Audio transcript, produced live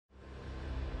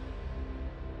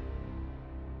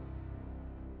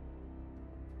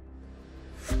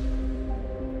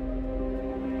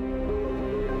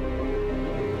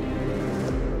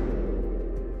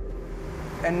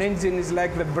an engine is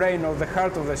like the brain or the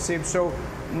heart of the ship, so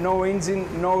no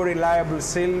engine, no reliable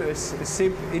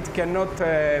ship, it cannot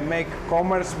make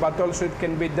commerce, but also it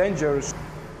can be dangerous.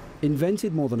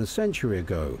 Invented more than a century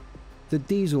ago, the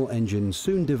diesel engine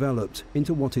soon developed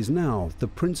into what is now the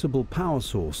principal power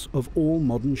source of all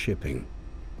modern shipping.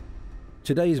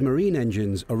 Today's marine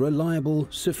engines are reliable,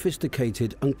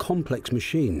 sophisticated and complex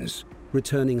machines,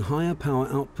 returning higher power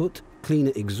output,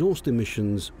 cleaner exhaust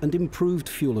emissions and improved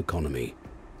fuel economy.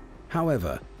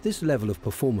 However, this level of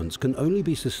performance can only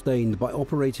be sustained by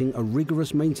operating a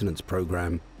rigorous maintenance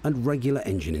program and regular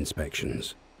engine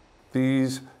inspections.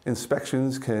 These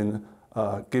inspections can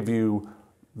give you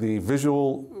the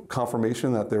visual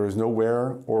confirmation that there is no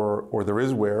wear or there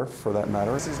is wear for that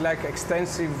matter. This is like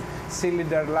extensive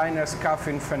cylinder liner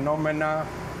scuffing phenomena,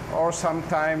 or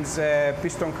sometimes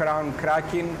piston crown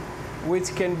cracking,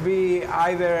 which can be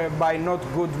either by not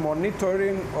good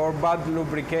monitoring or bad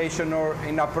lubrication or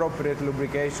inappropriate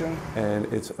lubrication. And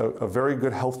it's a very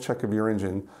good health check of your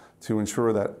engine to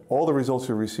ensure that all the results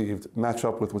you received match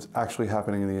up with what's actually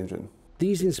happening in the engine.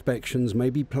 These inspections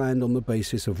may be planned on the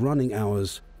basis of running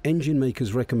hours, engine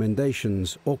makers'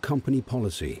 recommendations, or company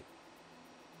policy.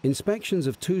 Inspections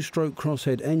of two-stroke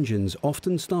crosshead engines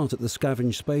often start at the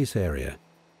scavenge space area,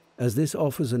 as this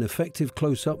offers an effective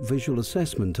close-up visual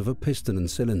assessment of a piston and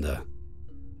cylinder.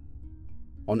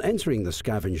 On entering the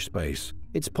scavenge space,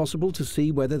 it's possible to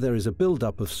see whether there is a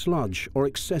build-up of sludge or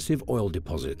excessive oil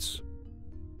deposits.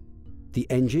 The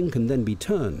engine can then be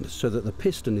turned so that the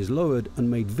piston is lowered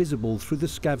and made visible through the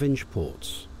scavenge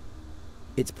ports.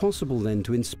 It's possible then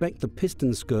to inspect the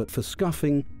piston skirt for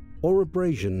scuffing or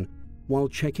abrasion while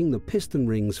checking the piston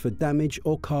rings for damage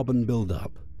or carbon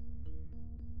buildup.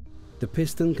 The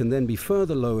piston can then be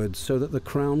further lowered so that the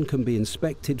crown can be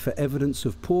inspected for evidence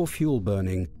of poor fuel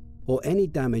burning or any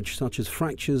damage such as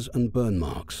fractures and burn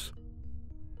marks.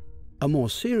 A more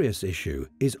serious issue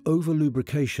is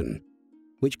over-lubrication,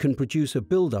 which can produce a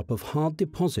buildup of hard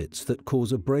deposits that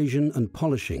cause abrasion and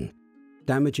polishing,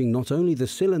 damaging not only the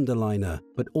cylinder liner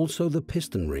but also the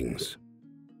piston rings.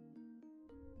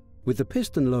 With the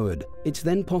piston lowered, it's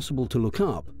then possible to look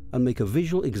up and make a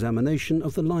visual examination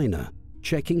of the liner,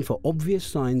 checking for obvious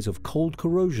signs of cold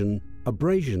corrosion,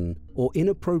 abrasion, or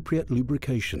inappropriate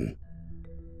lubrication.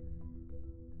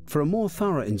 For a more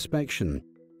thorough inspection,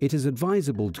 it is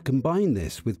advisable to combine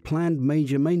this with planned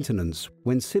major maintenance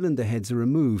when cylinder heads are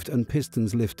removed and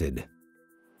pistons lifted.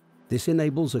 This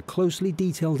enables a closely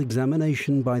detailed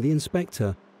examination by the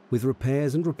inspector, with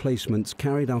repairs and replacements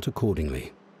carried out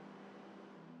accordingly.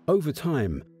 Over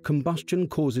time, combustion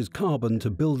causes carbon to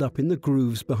build up in the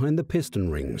grooves behind the piston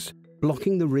rings,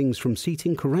 blocking the rings from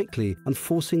seating correctly and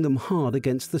forcing them hard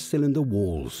against the cylinder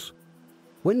walls.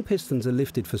 When pistons are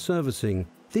lifted for servicing,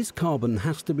 this carbon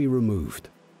has to be removed.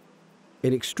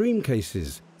 In extreme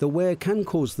cases, the wear can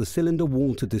cause the cylinder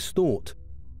wall to distort,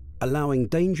 allowing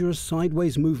dangerous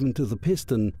sideways movement of the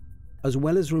piston, as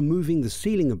well as removing the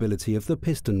sealing ability of the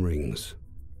piston rings.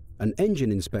 An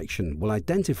engine inspection will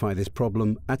identify this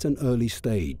problem at an early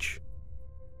stage.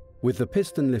 With the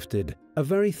piston lifted, a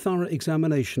very thorough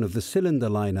examination of the cylinder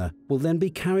liner will then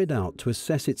be carried out to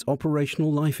assess its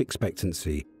operational life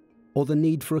expectancy or the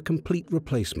need for a complete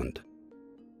replacement.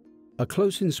 A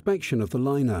close inspection of the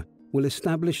liner will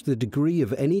establish the degree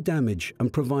of any damage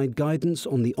and provide guidance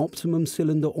on the optimum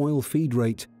cylinder oil feed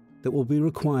rate that will be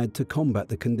required to combat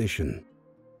the condition.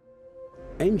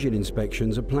 Engine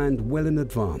inspections are planned well in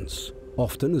advance,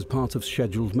 often as part of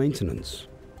scheduled maintenance.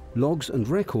 Logs and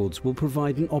records will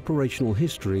provide an operational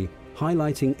history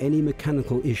highlighting any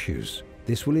mechanical issues.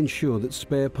 This will ensure that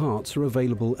spare parts are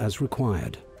available as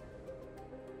required.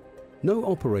 No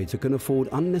operator can afford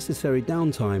unnecessary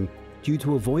downtime due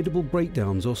to avoidable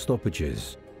breakdowns or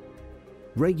stoppages.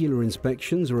 Regular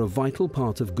inspections are a vital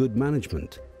part of good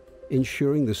management,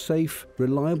 ensuring the safe,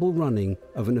 reliable running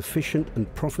of an efficient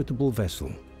and profitable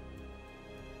vessel.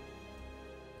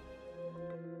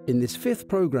 In this fifth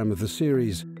program of the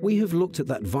series, we have looked at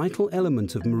that vital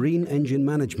element of marine engine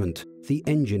management, the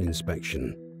engine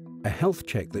inspection, a health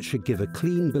check that should give a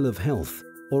clean bill of health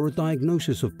or a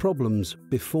diagnosis of problems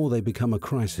before they become a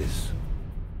crisis.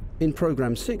 In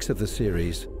Program 6 of the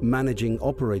series, Managing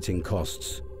Operating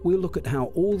Costs, we'll look at how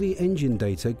all the engine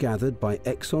data gathered by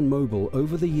ExxonMobil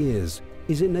over the years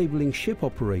is enabling ship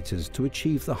operators to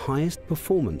achieve the highest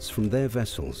performance from their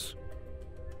vessels.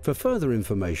 For further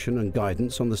information and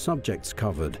guidance on the subjects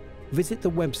covered, visit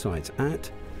the website at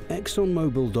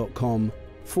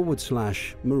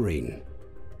exxonmobil.com/marine.